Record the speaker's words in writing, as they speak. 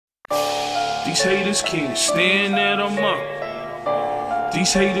These haters can't stand that I'm up.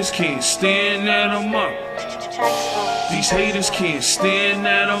 These haters can't stand that I'm up. These haters can't stand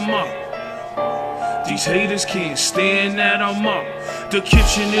that I'm up. These haters can't stand that I'm up. The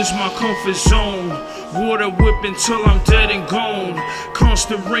kitchen is my comfort zone. Water whipping till I'm dead and gone.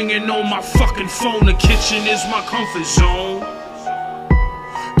 Constant ringing on my fucking phone. The kitchen is my comfort zone.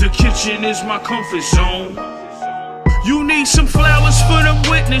 The kitchen is my comfort zone. You need some flowers for them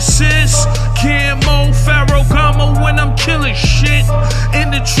witnesses. Camo, Ferragamo when I'm killing shit.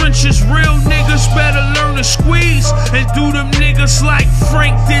 In the trenches, real niggas better learn to squeeze and do them niggas like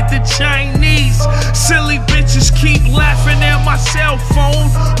Frank did the Chinese. Silly bitches keep laughing at my cell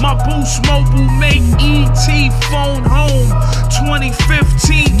phone. My Boost Mobile make ET phone home.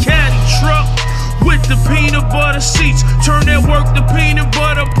 2015 caddy truck with the peanut butter seats. Turn that work to peanut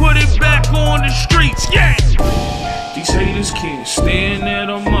butter, put it back on the streets. Yeah! These haters can't stand that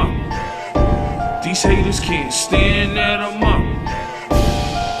I'm up. These haters can't stand that I'm up.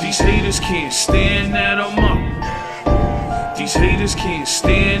 These haters can't stand that I'm up. These haters can't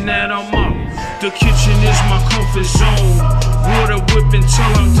stand that I'm up. The kitchen is my comfort zone. Water whipping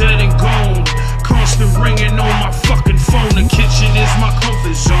till I'm dead and gone. Constant ringing on my fucking phone. The kitchen is my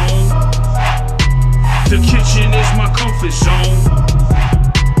comfort zone. The kitchen is my comfort zone.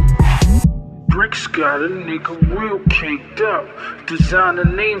 Bricks got a nigga real caked up. Designer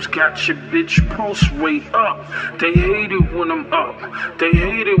names got your bitch pulse rate up. They hate it when I'm up. They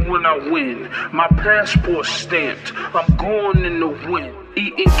hate it when I win. My passport stamped. I'm going in the wind.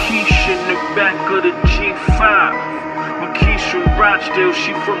 Eating quiche in the back of the G5. When Keisha Rochdale,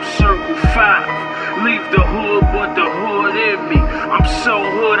 she from Circle 5. Leave the hood, but the hood in me. I'm so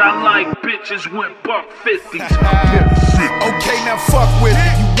hood, I like bitches with $150s. Okay, now fuck with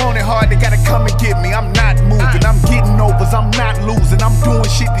it. You want it hard, they gotta come and get me. I'm not moving, I'm getting overs, I'm not losing. I'm doing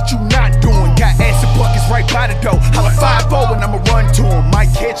shit that you not doing. Got acid buckets right by the door. Holla 5-0 and I'ma run to them. Might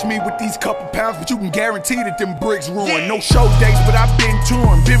catch me with these couple pounds, but you can guarantee that them bricks ruin. No show dates, but I've been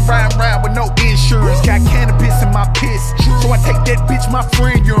touring. Been riding around with no insurance. Got cannabis in my piss, so I take that bitch my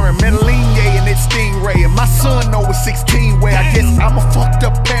friend urine. Medellin and that Stingray. And my son know it's 16 way. I guess I'm a fucked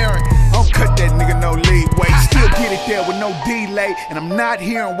up parent. I don't cut that nigga no leeway. Still get it there with no delay. And I'm not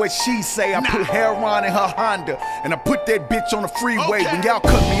hearing what she say. I put heroin in her Honda, and I put that bitch on the freeway. When y'all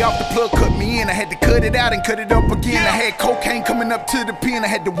cut me off, the plug cut me in. I had to cut it out and cut it up again. I had cocaine coming up to the pen. I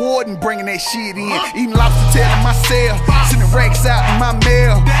had the warden bringing that shit in. Eating lobster tail in my cell, sending racks out in my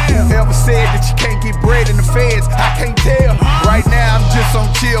mail. Whoever said that you can't get bread in the feds, I can't tell. Right now I'm just on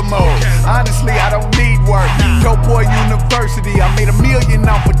chill mode. Honestly, I don't need work. Dope Boy University, I made $1 million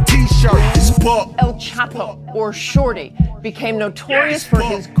off a t-shirt. El Chapo, or Shorty, became notorious for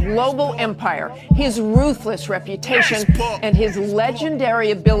his global empire, his ruthless reputation, and his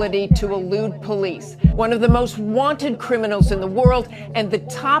legendary ability to elude police. One of the most wanted criminals in the world and the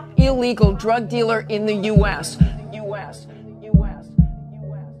top illegal drug dealer in the U.S.